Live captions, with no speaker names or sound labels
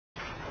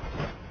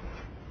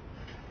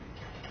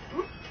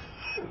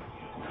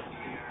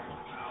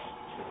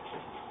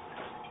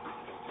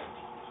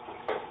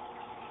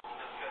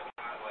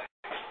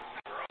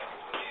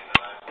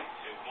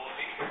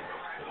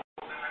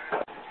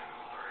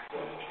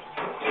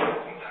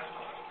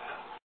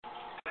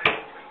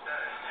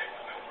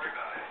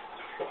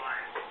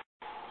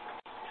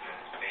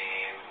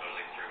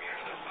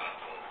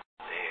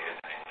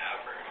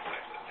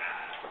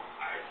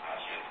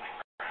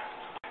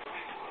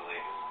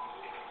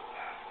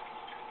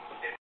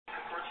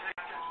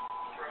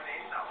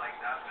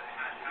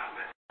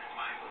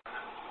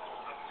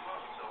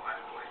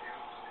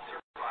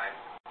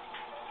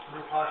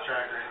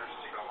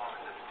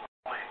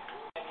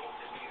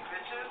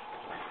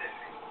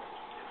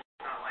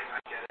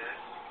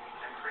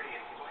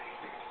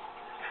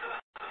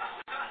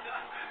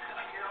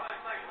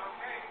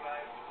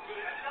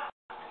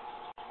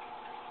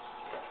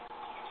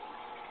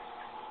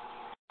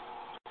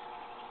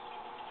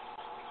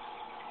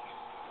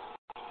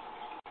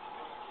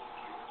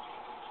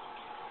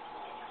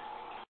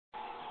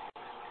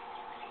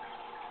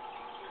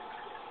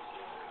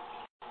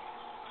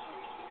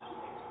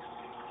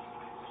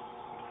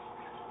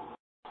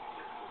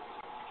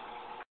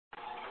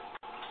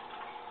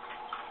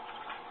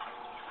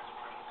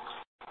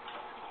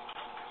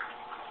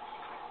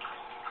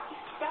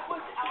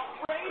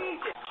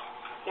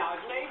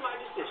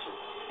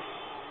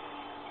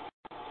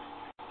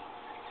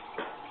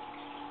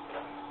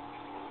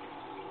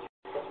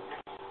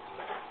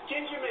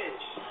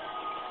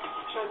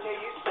okay,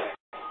 you stay.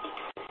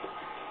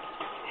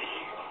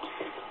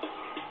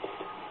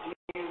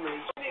 You may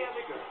the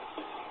other girls.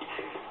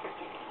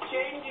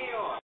 Jane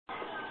Dior.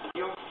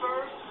 Your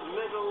first,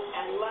 middle,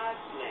 and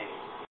last name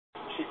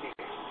should be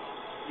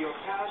your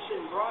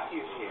passion brought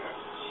you here.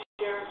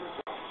 Share it with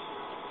us.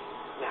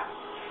 Now,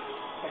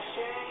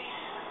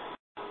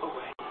 sachet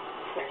away.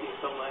 Thank you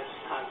so much.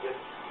 I'm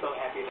just so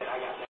happy that I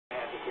got to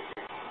have this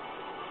experience.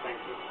 Thank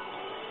you.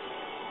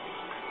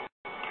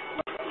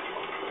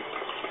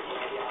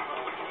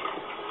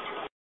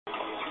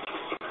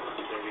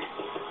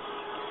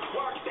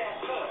 Work that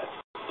hood.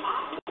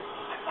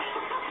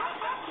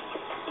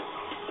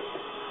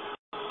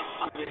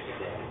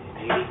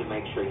 You need to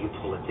make sure you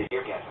pull it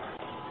together.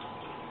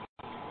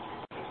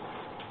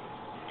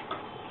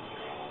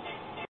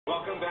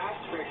 Welcome back,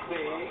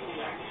 Trixie.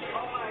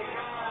 Oh my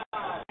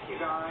God, you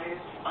guys.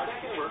 I'm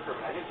back in work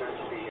room. I deserve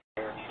to be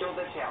here. Still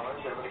the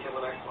challenge. I'm gonna kill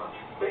the next one.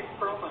 Big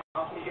promo.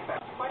 Help me get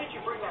back. Why did you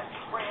bring that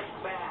tramp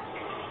back?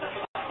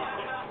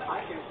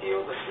 I can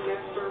feel the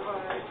sinister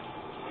vibe.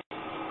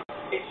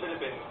 It should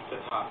have been the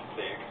top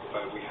 6,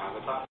 but we have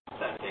a top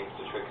 7 thanks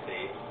to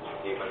Trixie.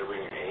 You better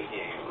bring your A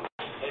game.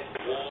 It's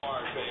war,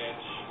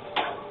 bitch.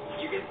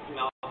 You can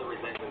smell the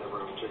resentment in the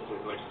room just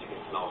as much as you can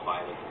smell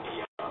violence in the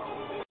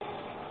yellow.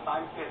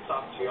 I'm pissed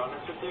off, to be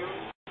honest with you.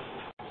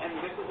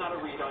 And this is not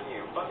a read on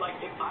you. But, like,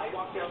 if I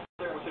walked out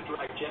there with a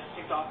dress I just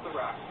picked off the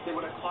rack, they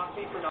would have clocked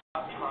me for not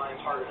trying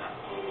hard enough.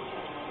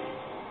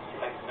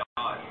 I'm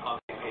not on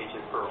the page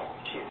as Pearl.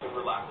 She's been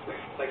relaxing.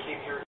 I came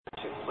here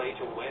to play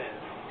to win.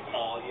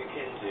 All you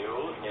can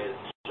do is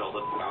chill the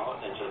out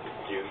and just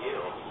do you.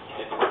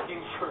 It's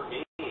working for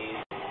me.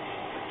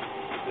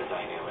 The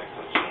dynamics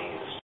have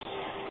changed.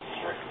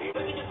 Trixie.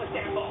 Look at just a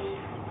sample.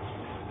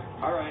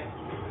 All right.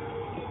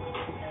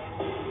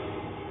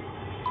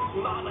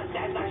 Mama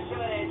says I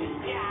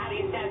shouldn't.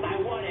 Daddy says I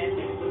wouldn't.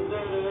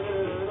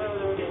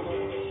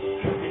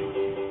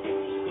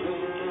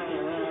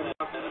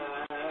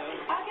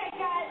 Okay,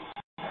 guys.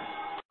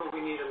 We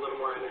need a little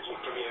more energy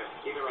from you.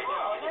 Even right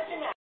now.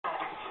 Listen up.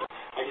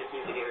 I just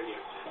need to hear you.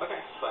 Okay,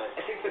 but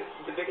I think that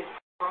the biggest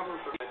problem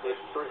for me is it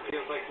sort of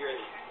feels like you're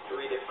in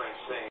 3 different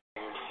things.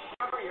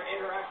 Remember, you're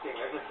interacting.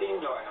 There's a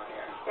theme going on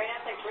here. Right now,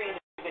 it's like 3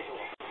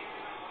 individuals.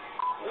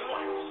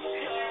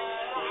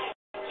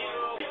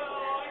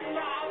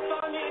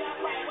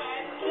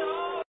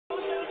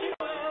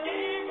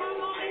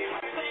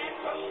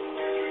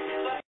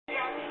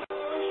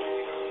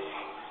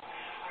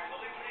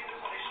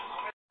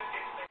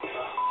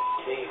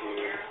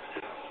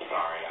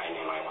 Sorry, I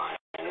knew my lines.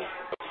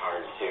 It's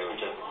hard to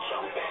just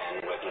jump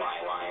in with my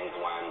lines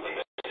when the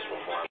bitch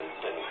performance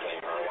didn't say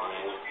her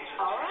lines.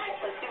 All right,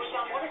 let's see what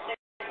John Waters says.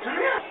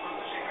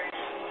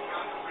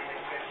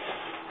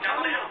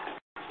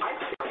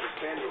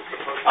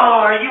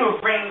 Oh, are you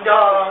a ring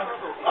dog?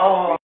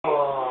 Oh,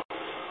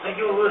 are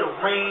you a little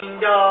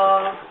ring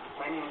dog?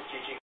 My name is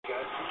Gigi Good.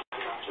 I'm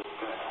not just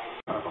good.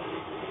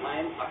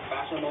 I'm a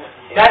fashionable...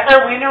 That's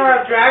our winner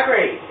of Drag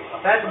Race.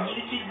 That's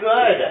Gigi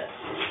Good.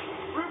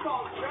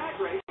 RuPaul's Drag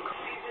Race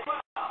season 12.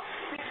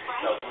 This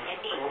Friday at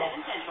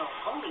 8/7 Central,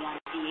 only on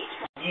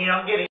VH1. You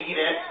don't get to eat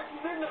it.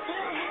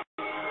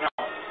 No.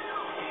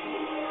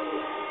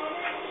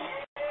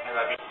 I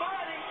love you.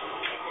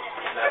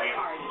 I love you.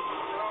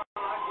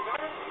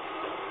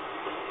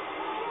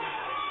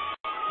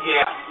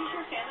 Yeah.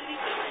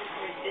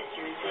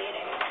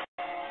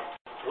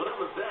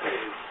 Whatever that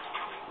is,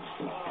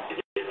 it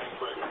isn't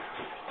pretty.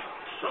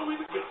 Show me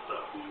the good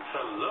stuff.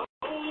 Hello?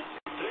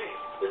 Hey,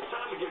 it's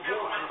time to get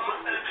more on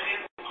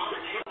breakfast.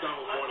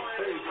 McDonald's morning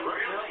stage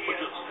right now for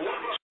just $4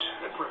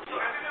 at breakfast.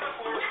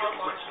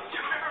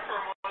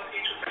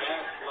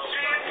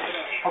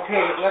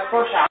 Okay, let's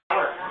go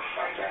shower.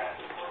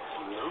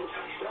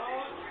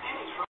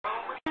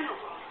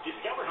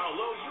 Discover how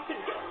low you can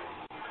go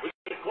with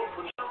the quote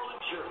from General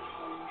Insurance.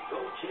 Go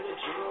to the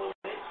General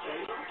and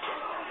save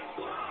time.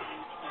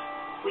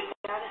 We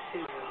got a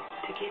suit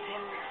to give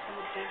him some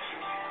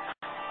adventures.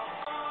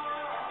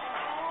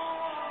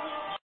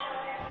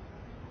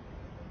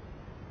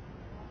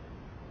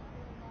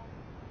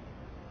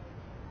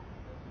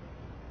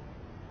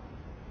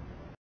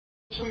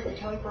 So we were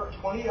accounting for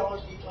 $20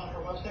 each on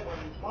her website when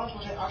we launched,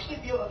 which I actually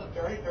feel is a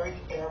very, very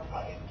fair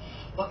price.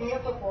 Looking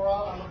at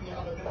Sephora, I'm looking at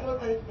other concealer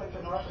prices like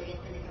the Nora Radiant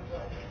Creamy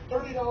Concealer, I think is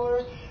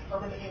 $30.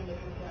 Urban Decay Liquid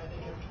Concealer, I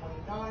think is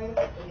 $29.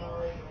 The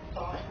Nora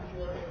Soft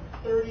Concealer is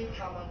 $30.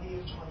 Kat Von D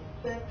is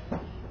 $26.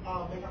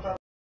 Makeup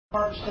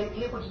Art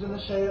Shapely, which is in the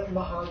shade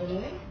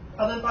Mahogany.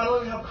 And then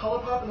finally we have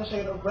ColourPop in the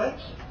shade Rent,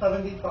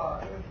 $75.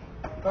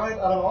 Guys,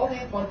 out of all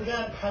these, once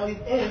again,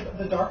 Kylie's is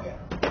the darkest.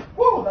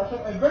 Woo! That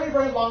took a very,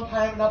 very long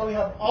time. Now that we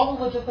have all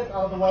the logistics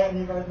out of the way and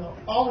you guys know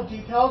all the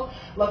details,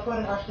 let's go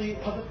ahead and actually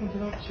put this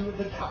concealer to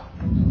the test.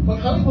 When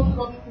Kylie posted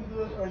about these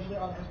concealers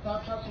originally on her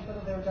Snapchat, she said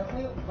that they were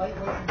definitely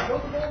lightweight and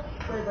disposable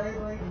for a very,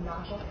 very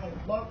natural type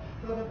look.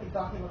 So that's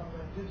exactly what I'm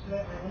going to do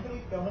today. I am going to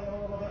be filming it a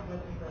little bit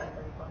with a very,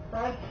 very fun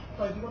friend.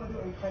 So I do want to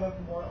do a kind of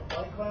more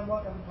light glam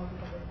look as opposed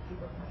to something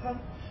super intense.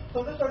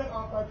 So I'm just starting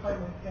off by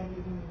priming my skin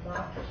using the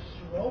Matte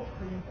Stroke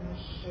cream in the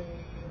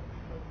shade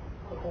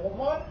the gold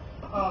one.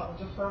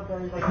 Just for a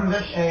very, very In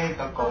the shade,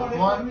 the gold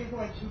one? I'm using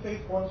my Too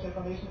Faced Oil Shade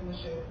Foundation in the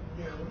shade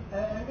Nude.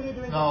 And I'm going to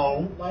do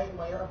a light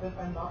layer of this.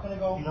 I'm not going to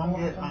go you don't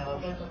get my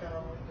lotion. like I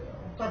normally do.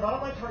 So I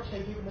brought up my Tarte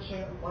Shade Tape in the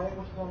shade Light,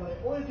 which is one that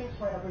I always use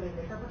for my everyday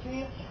makeup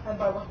routine. And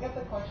by looking at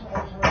the collection,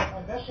 I determined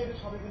my best shade is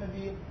probably going to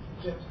be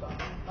Gypsum.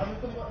 I'm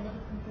just going to go into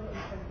this concealer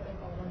and place it in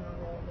all my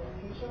normal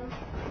locations.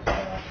 So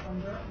that's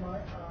under my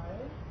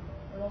eyes.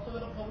 I'm also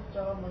going to pull this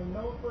down my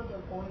nose bridge.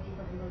 I'm going to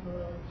because you guys know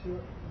what I like to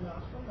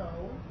mask the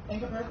nose. In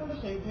comparison to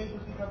Shade Tape,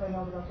 just because I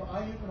know that that's what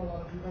I use and a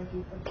lot of you guys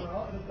use as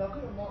well, it is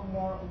definitely a lot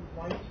more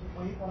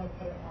lightweight when I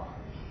put it on.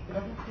 It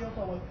doesn't feel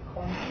so like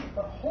clunky,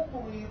 but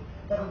hopefully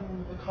that doesn't mean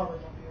that the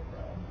coverage won't be as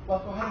good.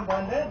 Let's go ahead and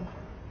blend in.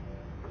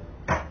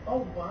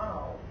 Oh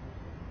wow.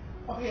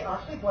 Okay, it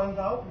actually blends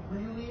out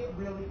really,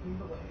 really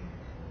easily.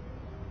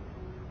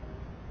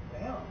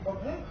 Damn.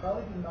 Okay,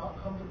 probably did not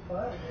come to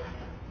play.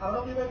 I don't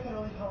know if you guys can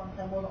really tell on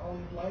camera with all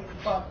these lights,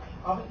 but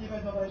obviously you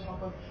guys know that I talk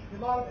with a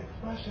lot of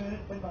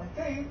expression in my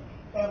face,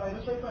 and I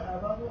just raised my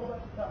eyebrows a little bit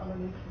to set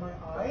underneath my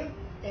eyes,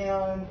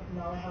 and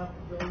now I have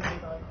really,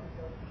 really bad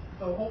creases.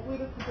 So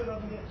hopefully this concealer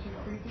doesn't get too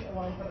creasy, and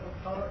when I put it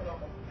with powder,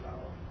 it'll make it out.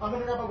 I'm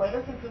going to grab a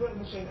lighter concealer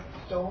in the shade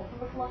Stone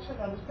from the collection,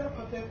 and I'm just going to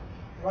put this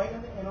right in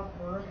the inner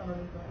corners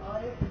underneath my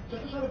eyes,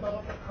 just to try to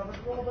build up the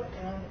coverage a little bit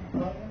and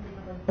brighten,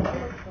 because I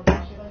feel like the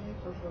blush shade I use,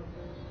 which was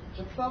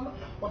Gypsum,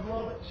 was a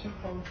little bit too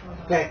close to my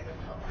head.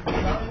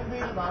 Not even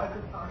being dramatic,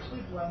 this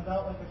actually blends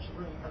out like a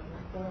dream. Like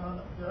it's going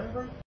on very,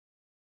 very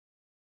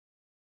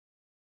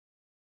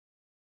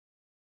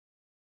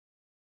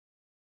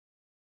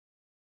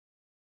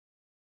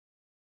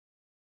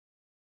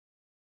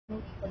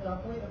it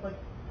definitely is like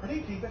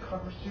pretty deep in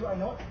coverage too. I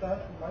know it says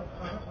light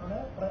coverage on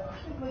it, but I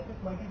actually feel like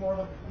this might be more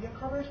of a medium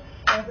coverage.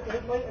 And it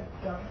is light, it's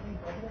definitely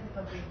buildable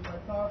because as you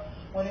guys saw,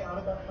 when I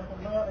added that second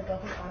layer, it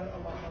definitely added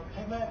a lot more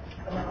pigment.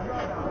 And then under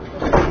my eyes,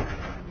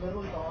 it's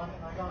literally gone,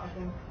 and I got, I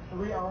think,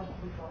 3 hours of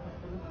sleep last night.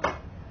 So this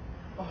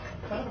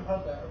is kind of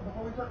impressive.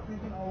 Before we start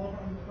creasing all over,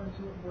 I'm just going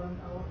to blend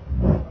out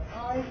my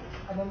eyes,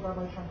 and then grab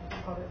my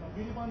translucent powder in my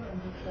beauty blender and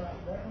just get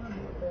right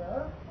underneath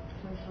there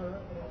to make sure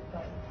it is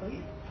set in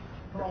place.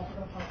 We're also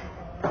going to pop this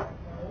on our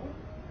nose.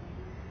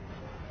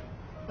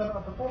 Then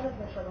at the forehead,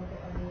 make sure I don't get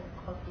any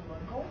crusty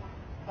wrinkles.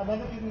 And then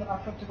just using the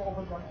accent to go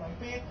over the rest of my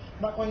face.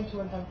 I'm not going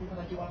too intense because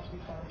I do want it to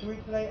be kind of dewy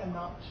today and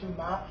not too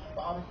matte,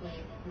 but obviously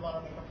you want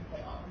our makeup to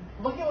stay on.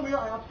 Looking in the mirror,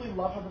 I absolutely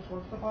love how this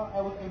works so far.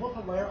 I was able to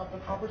layer up the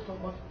coverage so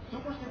it looks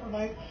super, super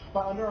nice.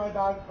 My under eye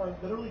bags are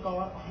literally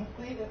gone.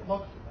 Honestly, it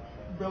looks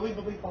really,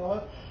 really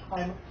flawless.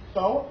 I'm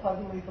so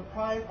pleasantly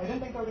surprised. I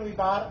didn't think they were going to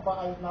be bad, but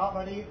I was not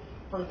ready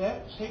for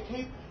this. Shape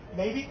Tape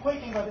maybe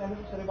quaking by the end of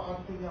this video, but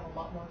obviously we have a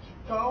lot more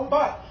to go.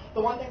 But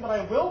the one thing that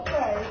I will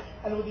say,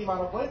 and with the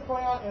amount of lights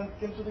going on and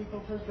skin soothing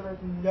filters, there is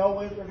no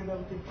way that you're going to be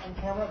able to see this on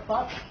camera,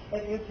 but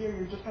it is here.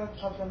 You're just going to have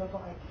to trust me on this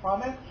one, I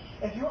promise.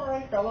 If you are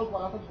a fellow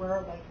glasses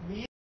wearer like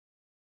me,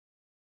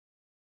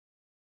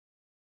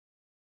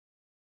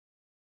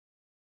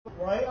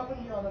 right up in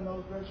here on the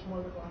nose bridge from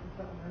where the glasses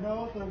sit on your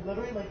nose, they're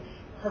literally like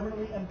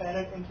permanently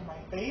embedded into my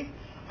face.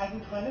 I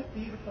can kind of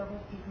see the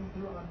circles peeking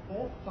through on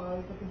both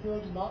sides. The concealer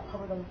did not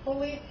cover them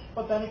fully,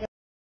 but then again,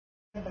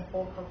 my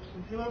full coverage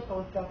concealer, so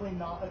it's definitely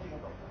not a deal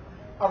breaker.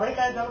 Alright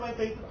guys, now that my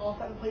face is all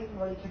set in place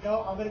and ready to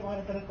go, I'm going to go ahead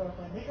and finish the rest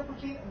of my makeup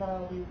routine, and then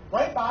I'll be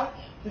right back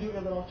to do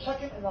a little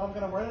check-in, and then I'm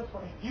going to wear this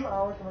for a few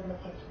hours, and we're going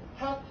to put it to the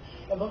test.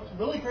 It looks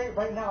really great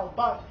right now,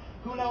 but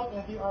who knows, in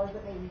a few hours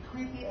it may be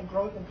creasy and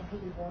gross and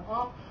completely worn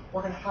off.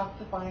 We're going to have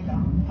to find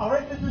out.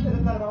 Alright sisters, it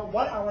has been about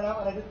 1 hour now,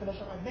 and I just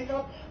finished up my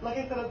makeup. Like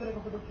I said, I was going to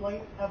go for this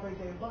light,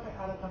 everyday look. I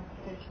added some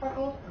fake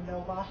freckles,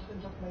 no lashes,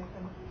 and just nice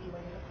and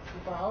delayed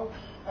brows.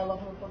 I love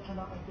how this look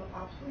turned out. I feel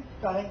absolutely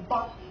stunning,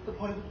 but the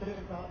point of this video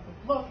is not this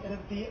look, it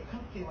is the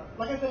concealer.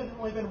 Like I said, it's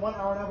only been 1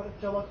 hour now, but it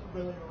still looks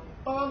really, really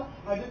bomb.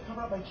 I did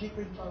cover up my cheek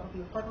regions,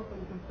 obviously with freckles, but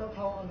you can still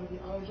tell under the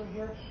eyes right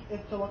here, it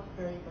still looks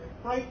very, very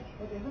bright.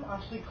 It isn't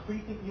actually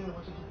creasing either,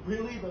 which is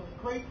really, really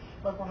great.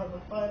 My forehead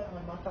looks fine, and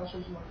my mustache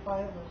region looks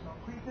fine, and there's no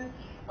creases.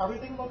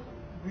 Everything looks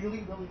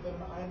really, really good,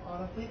 and I am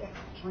honestly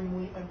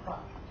extremely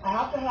impressed. I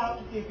have to head out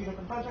to see a few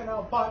different friends right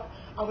now, but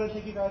I'm going to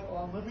take you guys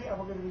along with me, and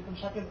we're going to do some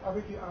check-ins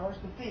every few hours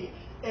to see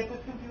if this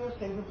concealer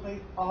stays in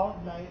place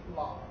all night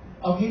long.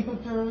 Okay,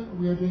 sisters,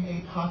 we are doing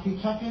a Tati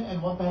check-in,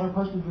 and what better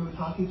person to do a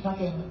Tati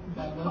check-in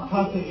than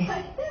Tati?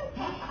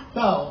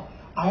 So,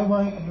 I'm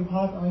wearing a new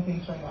product on my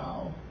face right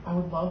now. I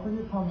would love for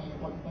you to tell me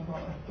what you think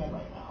about my skin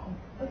right now.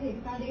 Okay,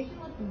 the foundation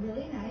looks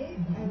really nice.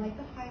 I like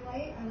the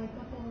highlight. I like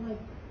the whole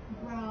like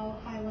brow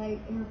highlight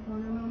inner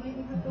corner moment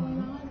you have going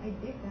on. I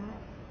dig that.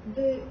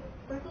 The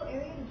freckle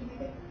area, did you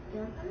make it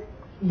darker?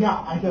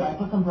 Yeah, I did. I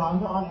put some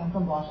bronzer on and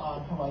some blush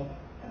on to like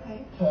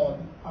to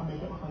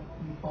make it look like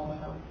youthful.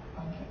 Like I was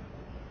thinking.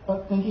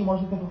 But thinking more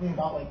specifically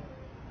about like,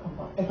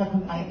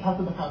 I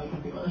tested the Kylie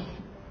concealers.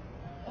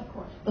 Of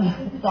course.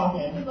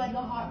 Shocking. This is like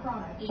a hot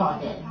product.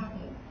 Shocking.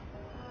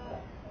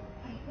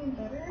 I feel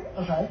better.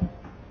 Okay.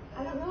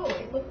 I don't know.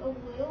 It looks a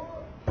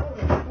little.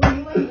 Were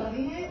you like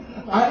loving it?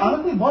 I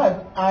honestly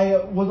was. I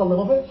was a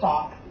little bit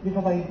shocked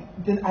because I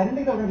didn't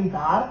think they were going to be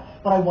bad,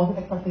 but I wasn't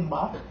expecting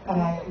much,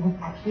 and I was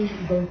actually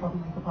very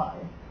pleasantly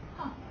surprised.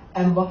 Huh.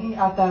 And looking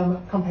at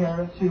them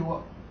compared to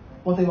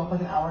what they look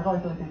like an hour ago, I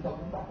feel like they still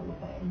look exactly the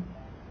same.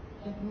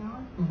 Just an hour?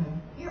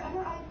 Mm-hmm. Your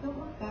under eyes don't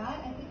look bad.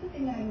 I think the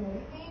thing that I'm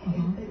noticing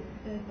Mm-hmm. is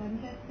the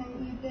sun test thing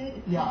that you did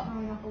is Yeah.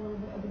 throwing off a little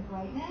bit of the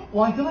brightness.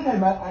 Well, I feel like but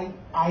it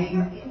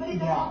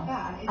doesn't yeah. look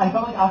bad. I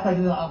felt like after I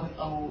did it, I was like,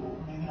 oh,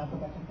 maybe not the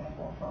best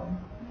example for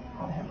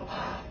how to handle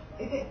that.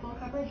 Is it full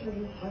coverage or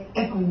just like?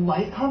 It's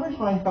light coverage,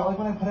 but I felt like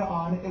when I put it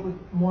on, it was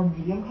more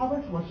medium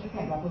coverage, which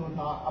I definitely was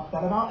not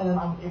upset about, and then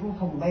I was able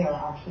to layer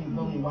actually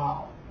really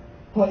well.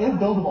 So it is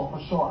buildable for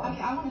sure. I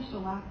mean, I want to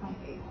shellac my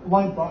face.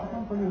 Well, I brought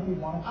some for you if you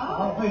want to try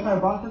it. Oh. Okay, so I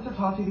brought Sister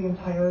Tati the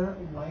entire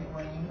light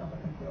range of the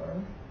concealer.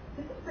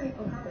 This is pretty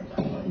full coverage,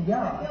 actually.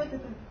 Yeah. I feel like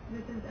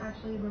this is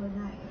actually really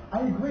nice.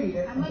 I agree.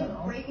 I'm like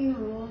breaking the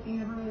rules.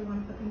 You never really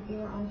want to put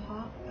concealer on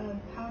top of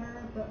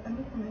powder, but I'm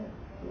just gonna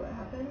see what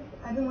happens.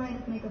 I've been wearing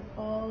this makeup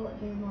all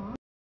day long.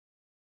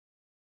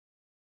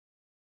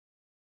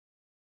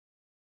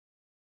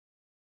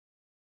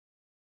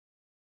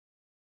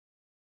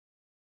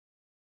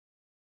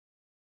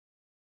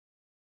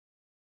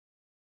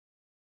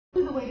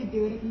 This is a way to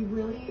do it if you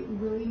really,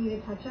 really need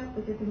a touch-up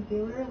with your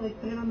concealer.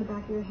 Like, put it on the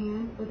back of your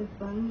hand with a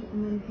sponge,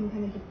 and then you can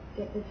kind of just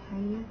get the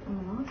tiniest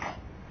amount.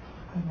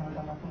 I've never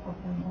done that before.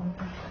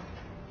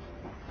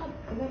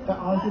 That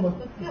honestly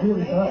looks good,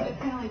 really right? good. It just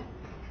kind of like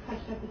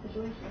touched up the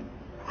situation.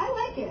 I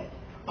like it.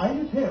 I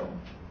do too.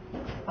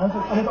 And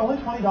it's only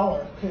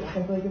 $20 too. So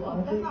I feel like it's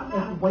honestly, That's not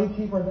bad. it's way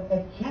cheaper than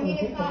it's cheaper. I mean,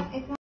 it's not.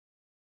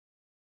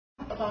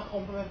 Back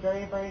home from a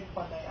very, very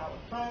fun night out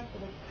with friends.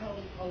 It is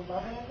currently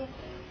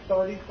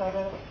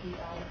 11:37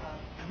 p.m.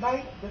 at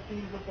night. This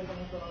season has been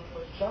on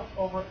for just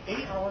over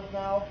 8 hours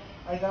now.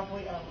 I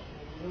definitely am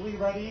really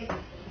ready to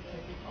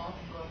take this off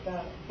and go to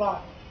bed.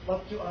 But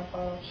let's do our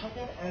final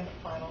check-in and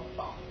final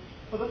thoughts.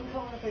 So this is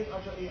coming to face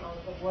after 8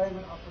 hours of wearing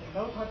with absolutely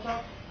no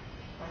touch-up.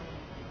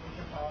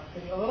 I'm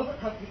getting a little bit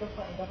crusty because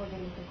I'm definitely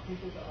getting some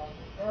creases around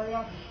this area.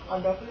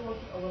 I'm definitely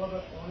looking a little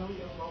bit oily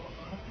as well, but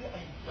honestly,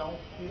 I don't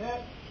hate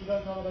it. You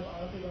guys know that I've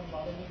honestly been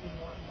loving the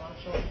more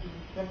natural skin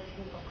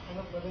routine. I'm kind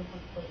of living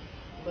for the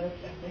lips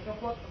and makeup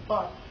look,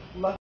 but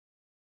less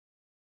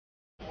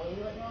oily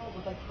right now,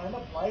 which I kind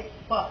of like.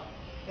 But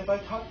if I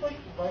touch like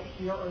right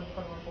here or in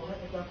front of my forehead,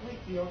 it definitely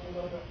feels a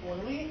little bit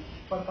oily.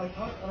 But if I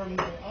touch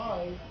underneath my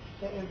eyes,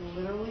 it is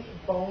literally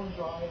bone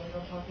dry. Like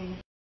I'm talking.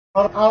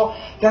 I'll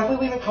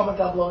definitely leave a comment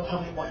down below and tell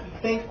me what you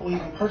think. Will you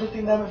be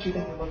purchasing them? Do you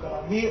think they look good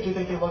on me? Do you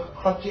think they look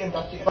crusty and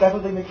dusty?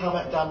 Definitely leave a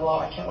comment down below.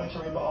 I can't wait to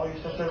read about all your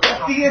sisters.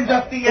 Crusty and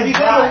dusty. If you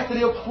enjoyed this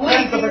video,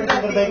 please don't forget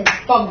to give it a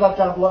big thumbs up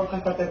down below.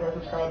 Click that big red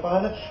subscribe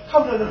button.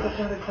 Come to the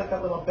description and click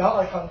that little bell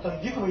icon so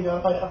you can be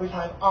notified every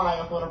time I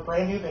upload a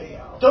brand new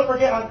video. Don't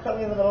forget, I'm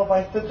currently in the middle of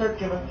my sister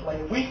Give Us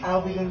Slay week. I'll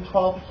be doing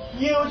 12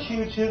 huge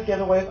YouTube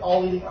giveaways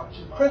all leading up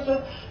to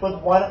Christmas with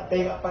one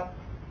big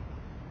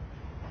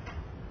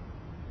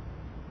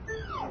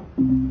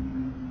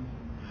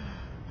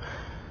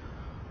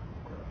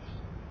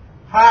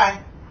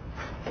Hi.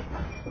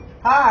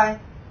 Hi.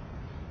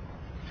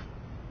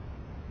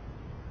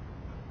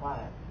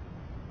 What?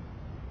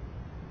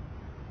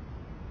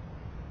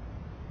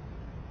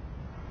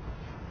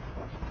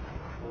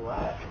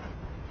 What?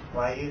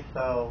 Why are you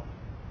so